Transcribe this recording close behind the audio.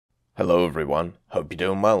Hello everyone, hope you're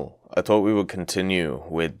doing well. I thought we would continue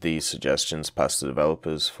with the suggestions passed to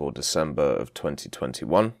developers for December of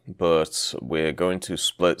 2021, but we're going to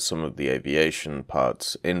split some of the aviation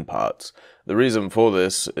parts in parts. The reason for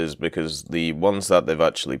this is because the ones that they've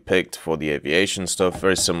actually picked for the aviation stuff,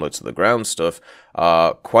 very similar to the ground stuff,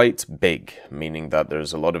 are quite big, meaning that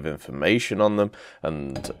there's a lot of information on them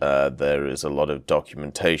and there is a lot of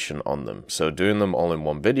documentation on them. So doing them all in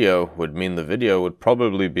one video would mean the video would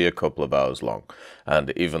probably be a couple of hours long.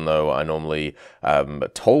 And even though I normally am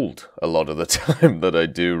told a lot of the time that I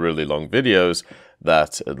do really long videos,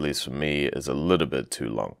 that, at least for me, is a little bit too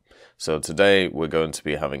long. So today we're going to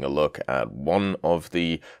be having a look at one of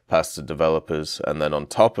the past developers, and then on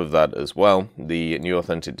top of that as well, the new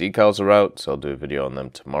authentic decals are out, so I'll do a video on them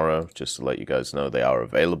tomorrow just to let you guys know they are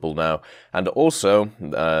available now. And also,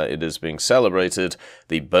 it is being celebrated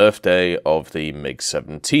the birthday of the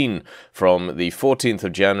MiG-17 from the 14th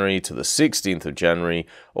of January to the 16th of January.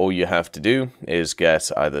 All you have to do is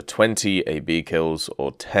get either 20 AB kills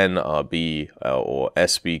or 10 RB or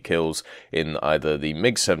SB kills in either the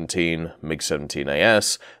MiG-17,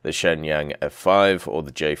 MiG-17AS, the Shenyang F5 or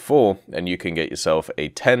the J4, and you can get yourself a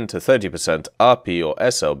 10 to 30% RP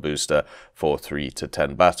or SL booster for 3 to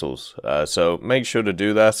 10 battles. So make sure to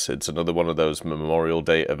do that. It's another one of those Memorial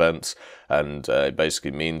Day events, and it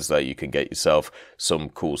basically means that you can get yourself some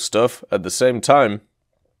cool stuff. At the same time,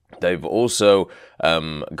 they've also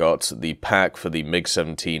got the pack for the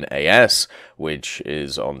MiG-17AS, which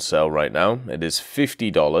is on sale right now. It is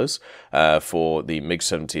 $50 for the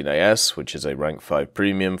MiG-17AS, which is a rank 5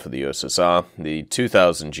 premium for the USSR, the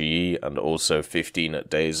 2000 GE, and also 15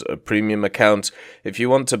 days of premium account. If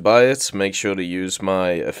you want to buy it, make sure to use my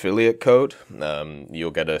affiliate code.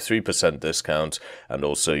 You'll get a 3% discount, and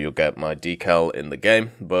also you'll get my decal in the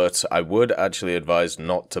game, but I would actually advise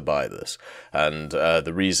not to buy this. And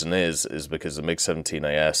the reason is because the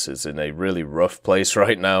MiG-17AS is in a really rough place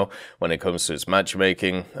right now when it comes to its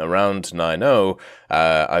matchmaking. Around 9.0,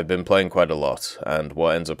 I've been playing quite a lot, and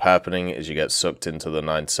what ends up happening is you get sucked into the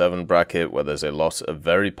 9.7 bracket where there's a lot of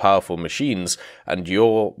very powerful machines and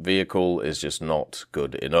your vehicle is just not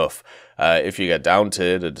good enough. If you get down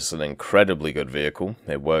tiered, it's an incredibly good vehicle.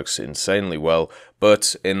 It works insanely well,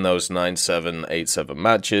 but in those 9.7, 8.7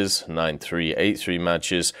 matches, 9.3, 8.3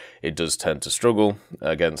 matches, it does tend to struggle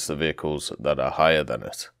against the vehicles that are higher than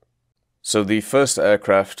it. So the first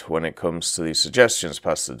aircraft when it comes to the suggestions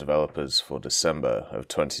passed to developers for December of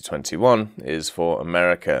 2021 is for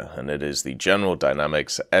America, and it is the General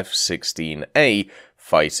Dynamics F-16A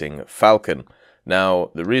fighting Falcon. Now,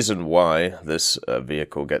 the reason why this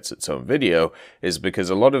vehicle gets its own video is because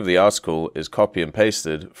a lot of the article is copy and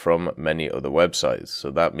pasted from many other websites. So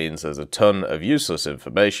that means there's a ton of useless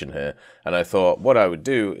information here. And I thought what I would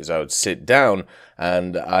do is I would sit down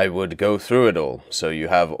and I would go through it all. So you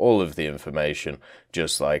have all of the information,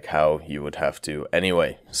 just like how you would have to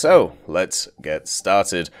anyway. So let's get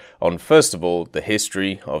started on, first of all, the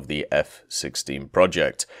history of the F-16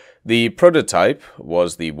 project. The prototype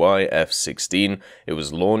was the YF-16. It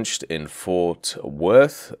was launched in Fort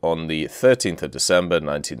Worth on the 13th of December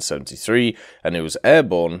 1973, and it was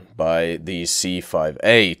airborne by the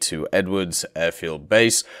C-5A to Edwards Airfield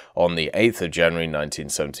Base on the 8th of January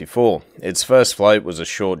 1974. Its first flight was a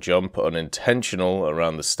short jump, unintentional,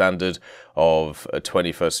 around the standard of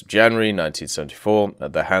 21st of January 1974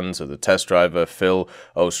 at the hands of the test driver Phil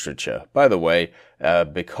Ostricher. By the way,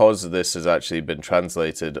 because this has actually been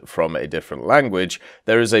translated from a different language,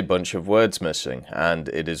 there is a bunch of words missing, and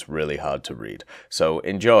it is really hard to read. So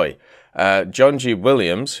enjoy. John G.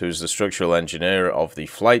 Williams, who's the structural engineer of the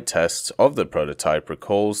flight tests of the prototype,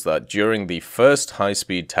 recalls that during the first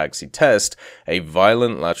high-speed taxi test, a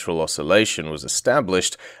violent lateral oscillation was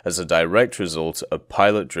established as a direct result of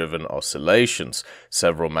pilot-driven oscillations,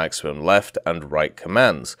 several maximum left and right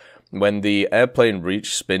commands. When the airplane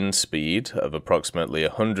reached spin speed of approximately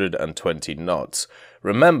 120 knots.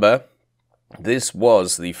 Remember, this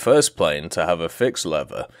was the first plane to have a fixed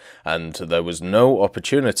lever, and there was no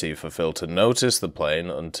opportunity for Phil to notice the plane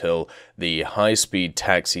until the high-speed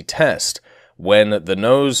taxi test. When the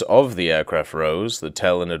nose of the aircraft rose, the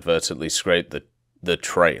tail inadvertently scraped the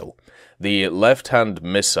trail. The left-hand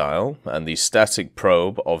missile and the static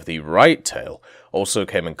probe of the right tail also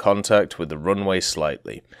came in contact with the runway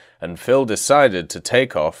slightly, and Phil decided to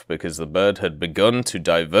take off because the bird had begun to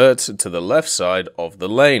divert to the left side of the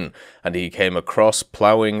lane, and he came across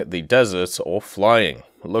plowing the desert or flying.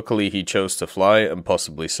 Luckily, he chose to fly and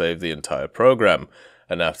possibly save the entire program.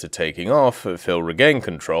 and after taking off, Phil regained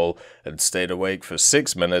control and stayed awake for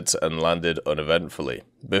 6 minutes and landed uneventfully.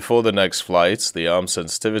 Before the next flight, the arm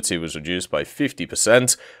sensitivity was reduced by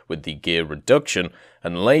 50% with the gear reduction,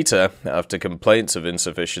 and later, after complaints of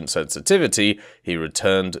insufficient sensitivity, he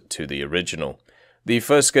returned to the original. The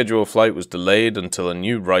first scheduled flight was delayed until a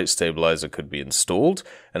new right stabilizer could be installed,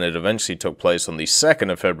 and it eventually took place on the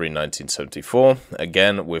 2nd of February 1974,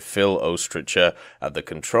 again with Phil Ostricher at the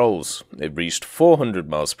controls. It reached 400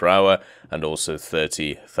 miles per hour and also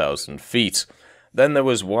 30,000 feet. Then there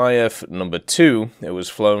was YF number 2. It was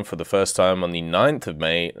flown for the first time on the 9th of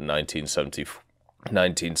May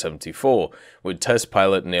 1974, with test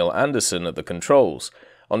pilot Neil Anderson at the controls.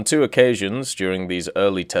 On 2 occasions during these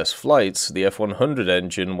early test flights, the F-100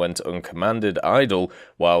 engine went uncommanded idle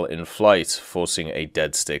while in flight, forcing a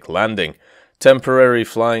dead-stick landing. Temporary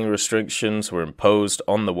flying restrictions were imposed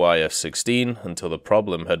on the YF-16 until the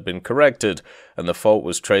problem had been corrected, and the fault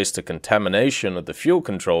was traced to contamination of the fuel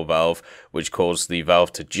control valve, which caused the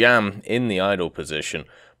valve to jam in the idle position.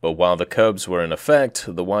 But while the curbs were in effect,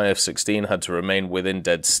 the YF-16 had to remain within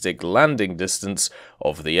dead-stick landing distance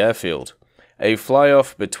of the airfield. A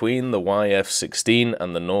fly-off between the YF-16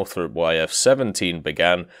 and the Northrop YF-17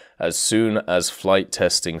 began as soon as flight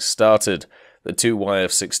testing started. The 2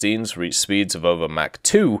 YF-16s reached speeds of over Mach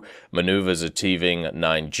 2, maneuvers achieving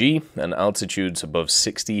 9G, and altitudes above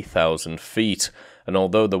 60,000 feet. And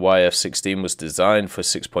although the YF-16 was designed for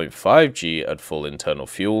 6.5G at full internal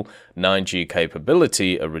fuel, 9G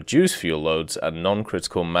capability at reduced fuel loads and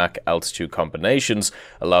non-critical Mach altitude combinations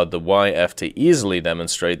allowed the YF to easily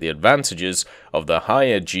demonstrate the advantages of the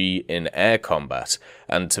higher G in air combat,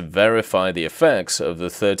 and to verify the effects of the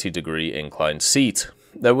 30-degree inclined seat.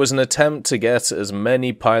 There was an attempt to get as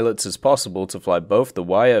many pilots as possible to fly both the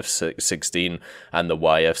YF-16 and the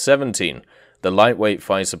YF-17. The lightweight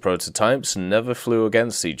fighter prototypes never flew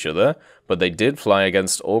against each other, but they did fly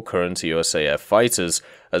against all current USAF fighters,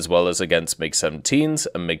 as well as against MiG-17s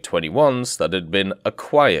and MiG-21s that had been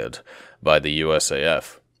acquired by the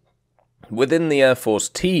USAF. Within the Air Force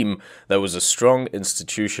team, there was a strong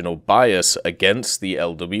institutional bias against the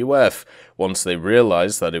LWF once they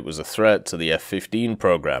realized that it was a threat to the F-15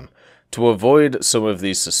 program. To avoid some of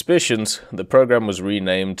these suspicions, the program was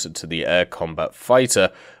renamed to the Air Combat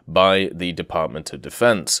Fighter by the Department of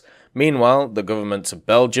Defense. Meanwhile, the governments of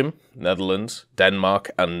Belgium, Netherlands,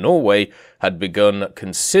 Denmark, and Norway had begun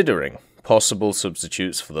considering possible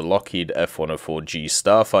substitutes for the Lockheed F-104G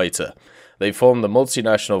Starfighter. They formed the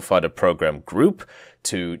Multinational Fighter Program Group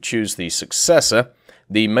to choose the successor.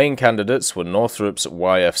 The main candidates were Northrop's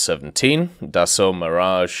YF-17, Dassault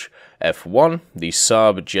Mirage F-1, the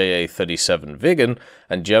Saab JA-37 Viggen,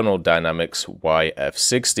 and General Dynamics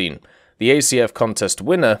YF-16. The ACF contest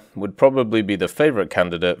winner would probably be the favorite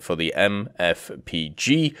candidate for the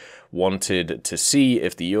MFPG, wanted to see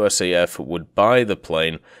if the USAF would buy the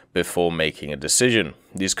plane before making a decision.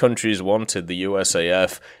 These countries wanted the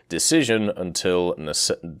USAF decision until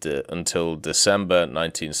December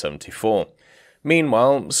 1974.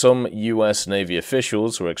 Meanwhile, some US Navy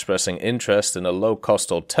officials were expressing interest in a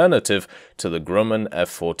low-cost alternative to the Grumman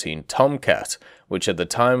F-14 Tomcat, which at the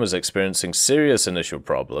time was experiencing serious initial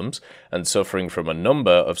problems and suffering from a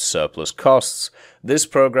number of surplus costs. This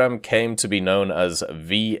program came to be known as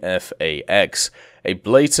VFAX. A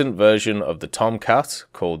blatant version of the Tomcat,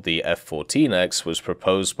 called the F-14X, was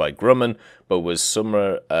proposed by Grumman, but was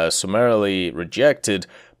summarily rejected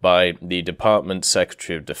by the Department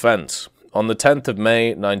Secretary of Defense. On the 10th of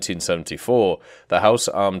May 1974, the House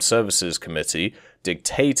Armed Services Committee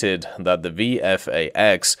dictated that the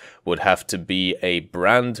VFAX would have to be a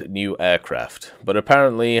brand new aircraft, but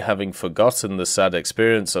apparently having forgotten the sad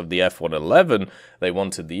experience of the F-111, they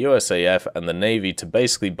wanted the USAF and the Navy to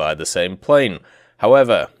basically buy the same plane.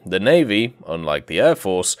 However, the Navy, unlike the Air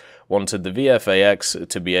Force, wanted the VFAX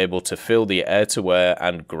to be able to fill the air-to-air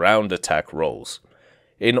and ground attack roles.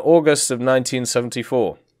 In August of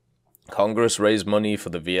 1974, Congress raised money for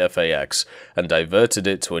the VFAX and diverted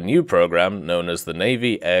it to a new program known as the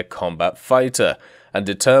Navy Air Combat Fighter, and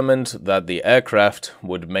determined that the aircraft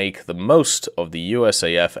would make the most of the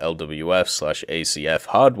USAF LWF/ACF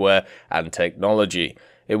hardware and technology.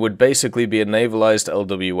 It would basically be a navalized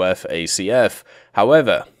LWF ACF.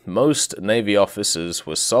 However, most Navy officers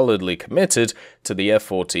were solidly committed to the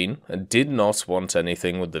F-14 and did not want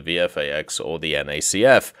anything with the VFAX or the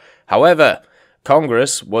NACF. However,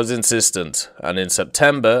 Congress was insistent, and in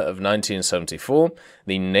September of 1974,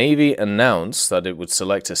 the Navy announced that it would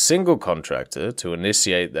select a single contractor to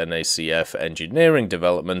initiate the NACF engineering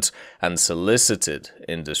development and solicited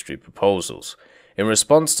industry proposals. In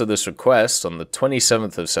response to this request, on the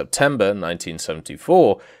 27th of September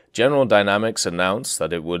 1974, General Dynamics announced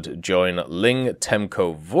that it would join Ling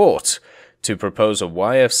Temco Vought to propose a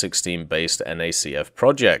YF-16-based NACF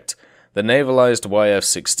project. The navalized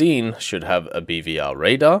YF-16 should have a BVR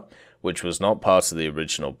radar, which was not part of the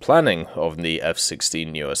original planning of the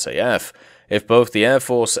F-16 USAF. If both the Air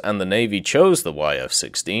Force and the Navy chose the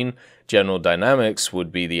YF-16, General Dynamics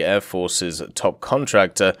would be the Air Force's top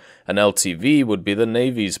contractor, and LTV would be the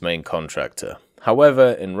Navy's main contractor.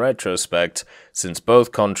 However, in retrospect, since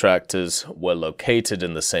both contractors were located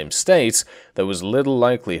in the same state, there was little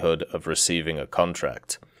likelihood of receiving a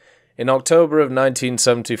contract. In October of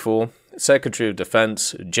 1974, Secretary of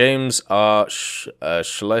Defense James R.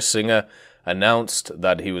 Schlesinger announced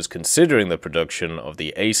that he was considering the production of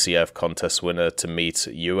the ACF contest winner to meet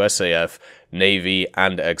USAF, Navy,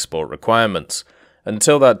 and export requirements.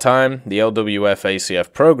 Until that time, the LWF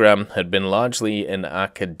ACF program had been largely an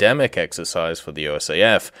academic exercise for the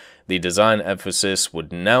USAF. The design emphasis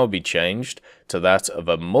would now be changed to that of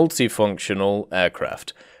a multifunctional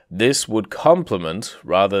aircraft. This would complement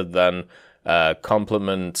rather than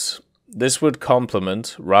complement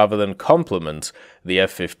the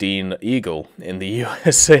F-15 Eagle in the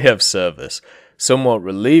USAF service, somewhat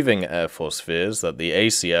relieving Air Force fears that the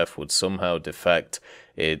ACF would somehow defect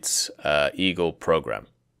its Eagle program.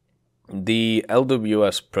 The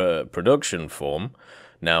LWS production form,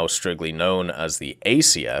 now strictly known as the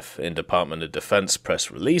ACF in Department of Defense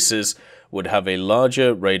press releases, would have a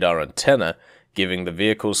larger radar antenna, giving the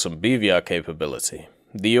vehicle some BVR capability.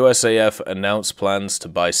 The USAF announced plans to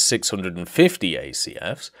buy 650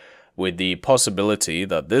 ACFs, with the possibility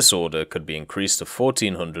that this order could be increased to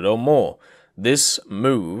 1,400 or more. This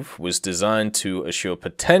move was designed to assure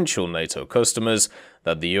potential NATO customers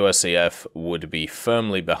that the USAF would be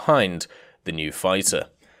firmly behind the new fighter.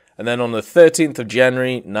 And then on the 13th of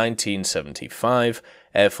January 1975,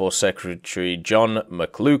 Air Force Secretary John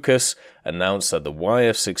McLucas announced that the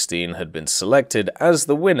YF-16 had been selected as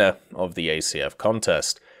the winner of the ACF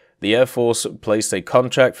contest. The Air Force placed a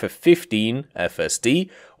contract for 15 FSD,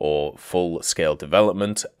 or full-scale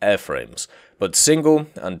development, airframes, but single-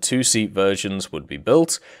 and two-seat versions would be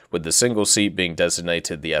built, with the single seat being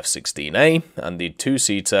designated the F-16A and the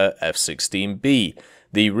two-seater F-16B.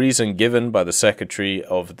 The reason given by the Secretary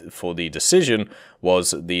for the decision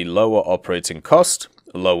was the lower operating cost,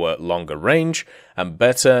 lower longer range, and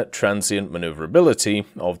better transient maneuverability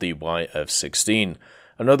of the YF-16.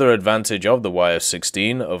 Another advantage of the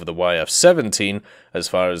YF-16 over the YF-17, as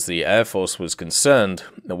far as the Air Force was concerned,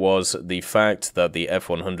 was the fact that the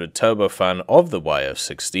F-100 turbofan of the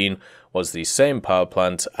YF-16 was the same power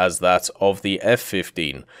plant as that of the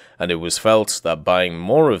F-15, and it was felt that buying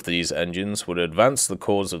more of these engines would advance the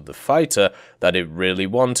cause of the fighter that it really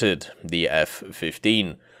wanted, the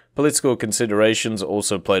F-15. Political considerations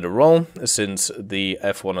also played a role. Since the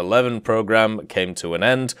F-111 program came to an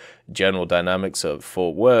end, General Dynamics at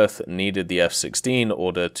Fort Worth needed the F-16 in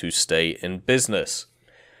order to stay in business.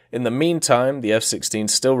 In the meantime, the F-16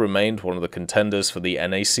 still remained one of the contenders for the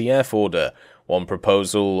NACF order. One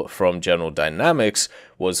proposal from General Dynamics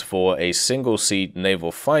was for a single-seat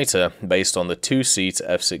naval fighter based on the two-seat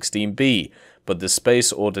F-16B, but the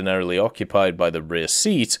space ordinarily occupied by the rear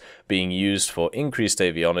seat being used for increased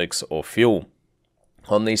avionics or fuel.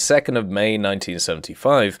 On the 2nd of May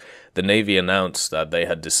 1975, the Navy announced that they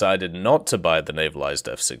had decided not to buy the navalized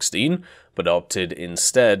F-16, but opted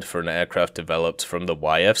instead for an aircraft developed from the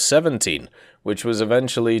YF-17, which was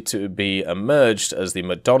eventually to be emerged as the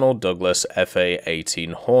McDonnell Douglas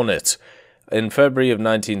FA-18 Hornet. In February of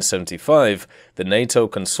 1975, the NATO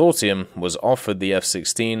consortium was offered the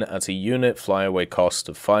F-16 at a unit flyaway cost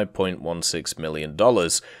of $5.16 million,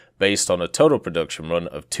 based on a total production run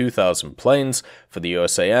of 2,000 planes for the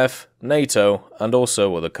USAF, NATO, and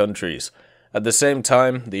also other countries. At the same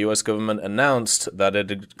time, the US government announced that it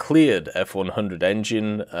had cleared F-100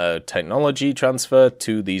 engine technology transfer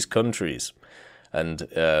to these countries. And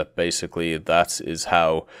basically that is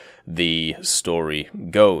how the story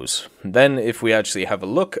goes. Then, if we actually have a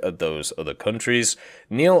look at those other countries,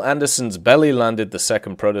 Neil Anderson's belly landed the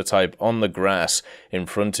second prototype on the grass in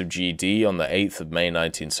front of GD on the 8th of May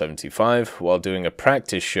 1975 while doing a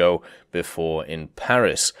practice show before in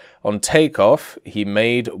Paris. On takeoff, he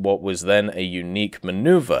made what was then a unique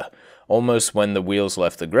maneuver. Almost when the wheels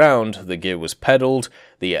left the ground, the gear was pedaled,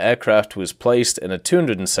 the aircraft was placed in a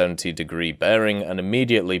 270-degree bearing and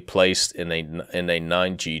immediately placed in a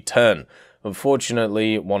 9G turn.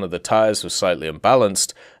 Unfortunately, one of the tires was slightly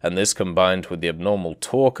unbalanced, and this combined with the abnormal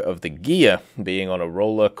torque of the gear being on a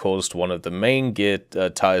roller caused one of the main gear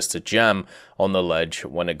tires to jam on the ledge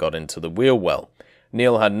when it got into the wheel well.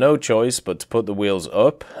 Neil had no choice but to put the wheels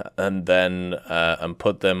up and then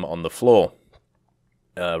put them on the floor,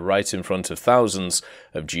 right in front of thousands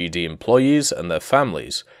of GD employees and their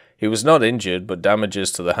families. He was not injured, but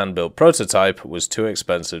damages to the hand-built prototype was too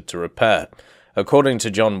expensive to repair. According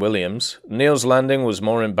to John Williams, Neil's landing was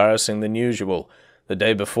more embarrassing than usual. The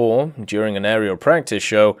day before, during an aerial practice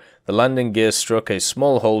show, the landing gear struck a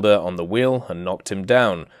small holder on the wheel and knocked him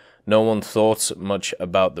down. No one thought much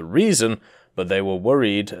about the reason, but they were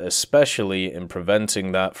worried, especially in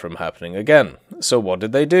preventing that from happening again. So what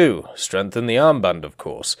did they do? Strengthen the armband, of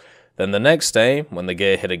course. Then the next day, when the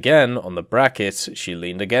gear hit again on the bracket, she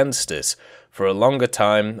leaned against it for a longer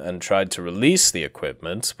time and tried to release the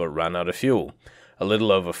equipment, but ran out of fuel. A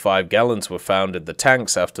little over 5 gallons were found in the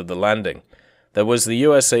tanks after the landing. There was the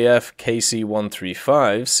USAF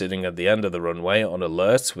KC-135 sitting at the end of the runway on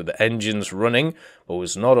alert with the engines running, but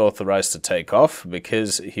was not authorized to take off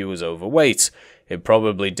because he was overweight. It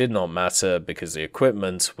probably did not matter because the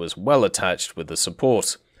equipment was well attached with the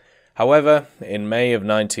support. However, in May of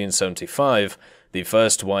 1975, the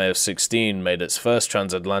first YF-16 made its first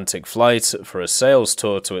transatlantic flight for a sales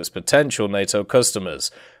tour to its potential NATO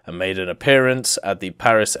customers and made an appearance at the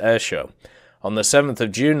Paris Air Show. On the 7th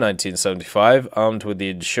of June 1975, armed with the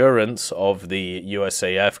assurance of the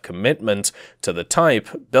USAF commitment to the type,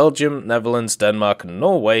 Belgium, Netherlands, Denmark and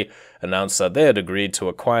Norway announced that they had agreed to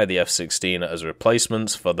acquire the F-16 as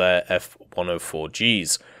replacements for their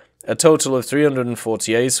F-104Gs. A total of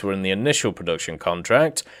 348 were in the initial production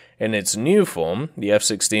contract. In its new form, the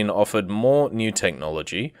F-16 offered more new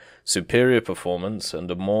technology, superior performance,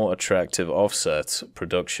 and a more attractive offset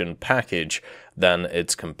production package than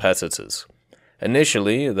its competitors.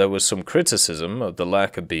 Initially, there was some criticism of the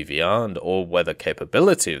lack of BVR and all-weather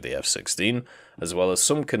capability of the F-16, as well as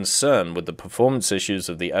some concern with the performance issues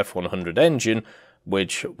of the F-100 engine,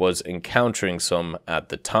 which was encountering some at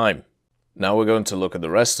the time. Now we're going to look at the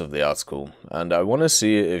rest of the article, and I want to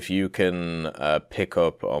see if you can pick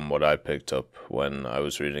up on what I picked up when I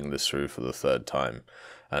was reading this through for the third time,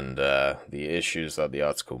 and the issues that the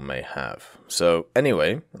article may have. So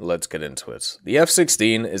anyway, let's get into it. The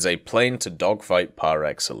F-16 is a plane to dogfight par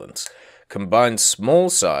excellence. Combines small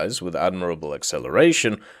size with admirable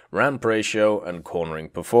acceleration, ramp ratio, and cornering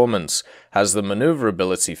performance, has the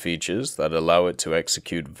maneuverability features that allow it to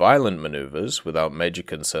execute violent maneuvers without major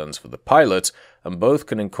concerns for the pilot, and both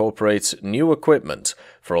can incorporate new equipment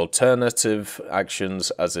for alternative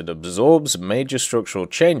actions as it absorbs major structural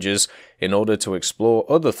changes in order to explore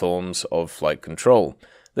other forms of flight control.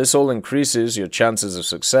 This all increases your chances of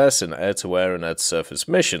success in air-to-air and air-to-surface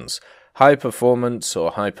missions. High performance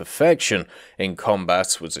or high perfection in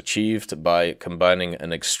combat was achieved by combining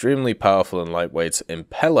an extremely powerful and lightweight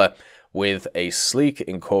impeller with a sleek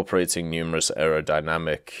incorporating numerous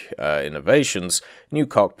aerodynamic innovations, new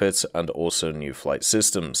cockpits, and also new flight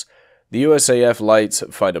systems. The USAF Light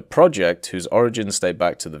Fighter project, whose origins date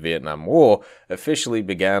back to the Vietnam War, officially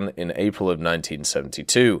began in April of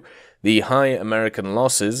 1972. The high American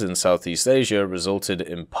losses in Southeast Asia resulted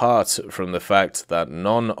in part from the fact that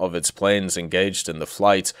none of its planes engaged in the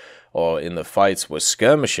flight or in the fight were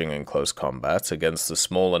skirmishing in close combat against the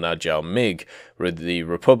small and agile MiG, where the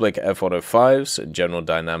Republic F-105s and General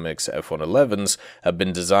Dynamics F-111s had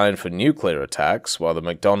been designed for nuclear attacks, while the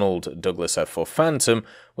McDonnell Douglas F-4 Phantom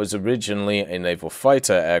was originally a naval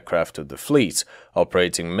fighter aircraft of the fleet,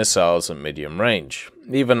 operating missiles at medium range.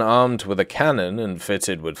 Even armed with a cannon and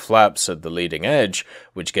fitted with flaps at the leading edge,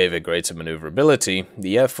 which gave it greater maneuverability,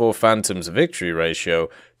 the F-4 Phantom's victory ratio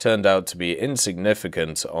turned out to be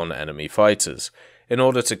insignificant on enemy fighters. In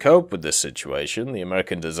order to cope with this situation, the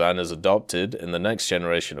American designers adopted, in the next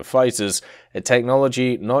generation of fighters, a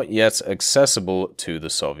technology not yet accessible to the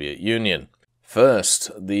Soviet Union. First,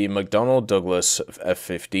 the McDonnell Douglas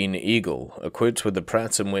F-15 Eagle, equipped with the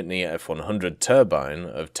Pratt & Whitney F-100 turbine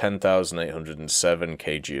of 10,807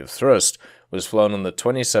 kg of thrust, was flown on the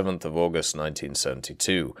 27th of August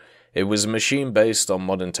 1972. It was a machine based on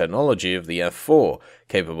modern technology of the F-4,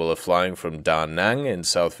 capable of flying from Da Nang in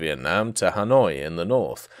South Vietnam to Hanoi in the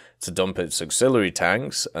north, to dump its auxiliary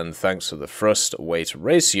tanks, and thanks to the thrust-weight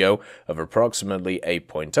ratio of approximately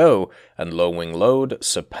 8.0 and low wing load,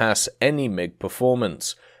 surpass any MiG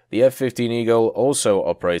performance. The F-15 Eagle also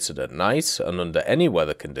operated at night and under any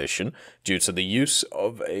weather condition due to the use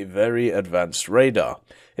of a very advanced radar.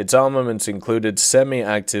 Its armament included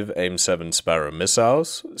semi-active AIM-7 Sparrow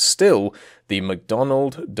missiles. Still, the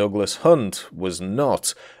McDonnell Douglas Hunt was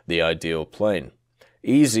not the ideal plane.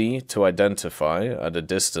 Easy to identify at a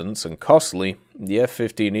distance and costly, the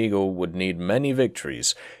F-15 Eagle would need many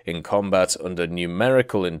victories in combat under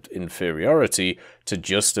numerical inferiority to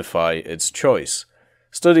justify its choice.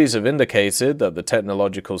 Studies have indicated that the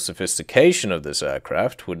technological sophistication of this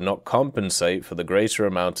aircraft would not compensate for the greater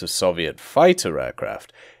amount of Soviet fighter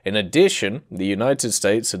aircraft. In addition, the United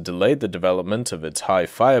States had delayed the development of its high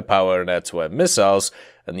firepower and air-to-air missiles,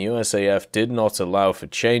 and the USAF did not allow for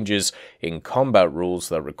changes in combat rules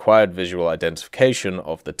that required visual identification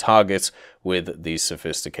of the target with these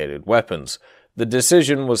sophisticated weapons. The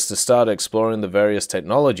decision was to start exploring the various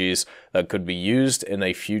technologies that could be used in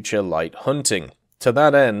a future light hunting. To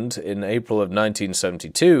that end, in April of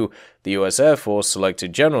 1972, the U.S. Air Force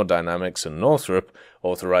selected General Dynamics and Northrop,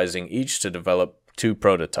 authorizing each to develop 2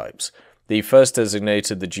 prototypes. The first,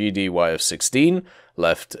 designated the GD-YF-16,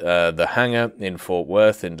 left the hangar in Fort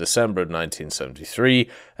Worth in December of 1973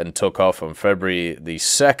 and took off on February the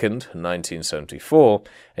 2nd, 1974.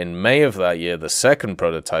 In May of that year, the second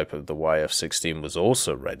prototype of the YF-16 was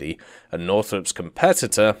also ready, and Northrop's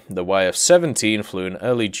competitor, the YF-17, flew in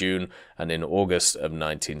early June and in August of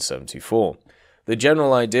 1974. The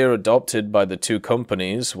general idea adopted by the two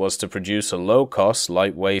companies was to produce a low-cost,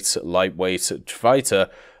 lightweight fighter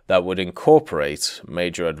that would incorporate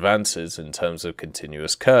major advances in terms of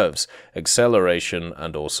continuous curves, acceleration,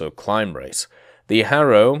 and also climb rate. The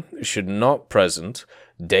Harrow should not present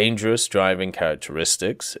dangerous driving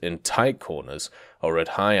characteristics in tight corners or at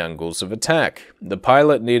high angles of attack. The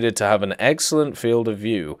pilot needed to have an excellent field of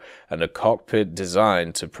view and a cockpit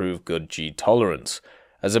designed to prove good G-tolerance.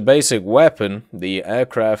 As a basic weapon, the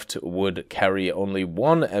aircraft would carry only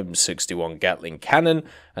one M61 Gatling cannon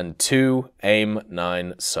and 2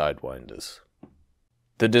 AIM-9 Sidewinders.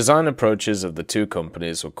 The design approaches of the two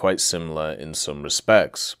companies were quite similar in some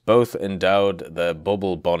respects. Both endowed their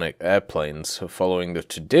bubble-bonic airplanes following the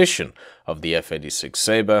tradition of the F-86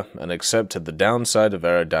 Sabre and accepted the downside of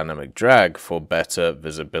aerodynamic drag for better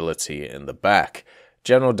visibility in the back.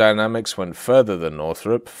 General Dynamics went further than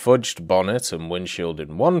Northrop, fudged bonnet and windshield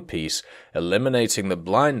in one piece, eliminating the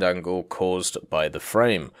blind angle caused by the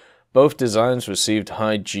frame. Both designs received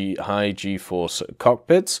high GeForce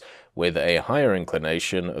cockpits, with a higher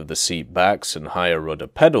inclination of the seat backs and higher rudder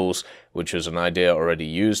pedals, which was an idea already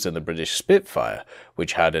used in the British Spitfire,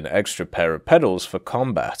 which had an extra pair of pedals for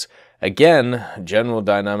combat. Again, General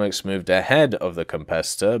Dynamics moved ahead of the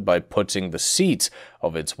competitor by putting the seat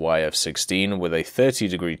of its YF-16 with a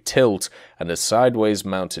 30-degree tilt and a sideways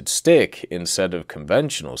mounted stick instead of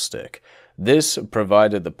conventional stick. This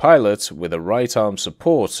provided the pilot with a right arm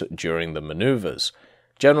support during the maneuvers.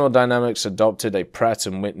 General Dynamics adopted a Pratt &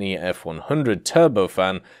 Whitney F100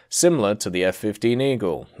 turbofan similar to the F-15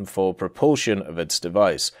 Eagle for propulsion of its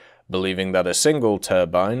device, believing that a single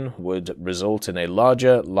turbine would result in a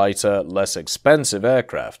larger, lighter, less expensive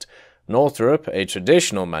aircraft. Northrop, a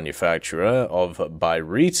traditional manufacturer of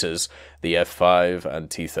biretors, the F5 and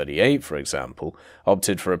T-38 for example,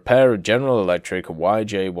 opted for a pair of General Electric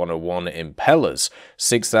YJ-101 impellers,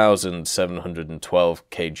 6,712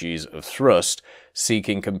 kgs of thrust,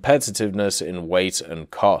 seeking competitiveness in weight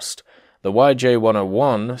and cost. The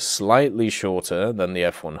YJ-101, slightly shorter than the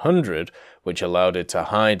F-100, which allowed it to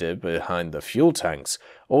hide it behind the fuel tanks,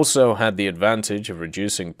 also had the advantage of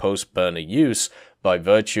reducing post-burner use by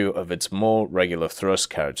virtue of its more regular thrust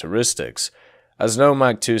characteristics. As no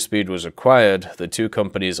Mach 2 speed was required, the two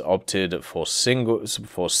companies opted for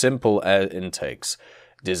simple air intakes,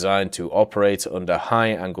 designed to operate under high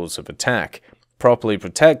angles of attack, properly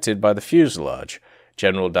protected by the fuselage.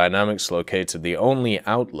 General Dynamics located the only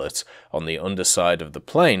outlet on the underside of the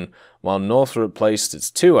plane, while Northrop placed its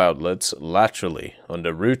 2 outlets laterally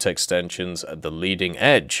under root extensions at the leading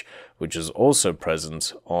edge, which is also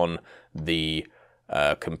present on the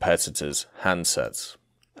competitors' handsets.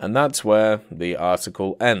 And that's where the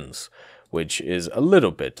article ends, which is a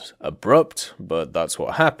little bit abrupt, but that's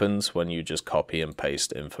what happens when you just copy and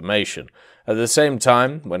paste information. At the same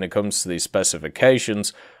time, when it comes to these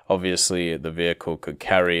specifications, obviously the vehicle could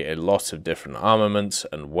carry a lot of different armaments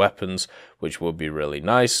and weapons, which would be really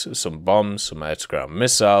nice. Some bombs, some air-to-ground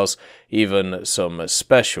missiles, even some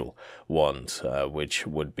special ones, which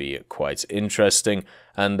would be quite interesting.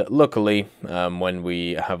 And luckily, when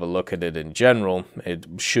we have a look at it in general, it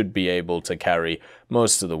should be able to carry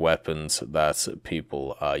most of the weapons that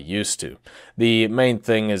people are used to. The main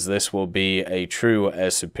thing is this will be a true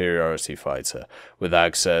air superiority fighter, with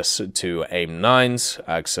access to AIM-9s,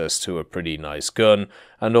 access to a pretty nice gun,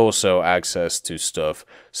 and also access to stuff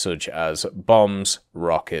such as bombs,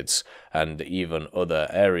 rockets, and even other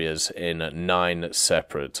areas in 9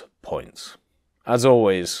 separate points. As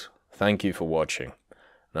always, thank you for watching,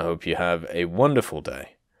 and I hope you have a wonderful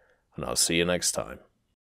day, and I'll see you next time.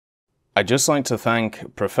 I'd just like to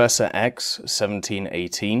thank Professor X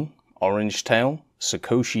 1718, Orangetail,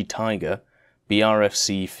 Sakoshi Tiger,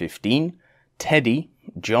 BRFC 15, Teddy,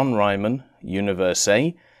 John Ryman, Universe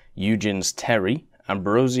A, Eugens Terry,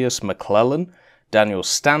 Ambrosius McClellan, Daniel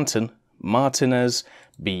Stanton, Martinez,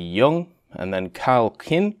 B. Young, and then Kyle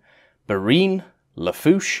Kin, Barine,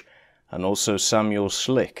 Lafouche, and also Samuel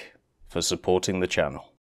Slick for supporting the channel.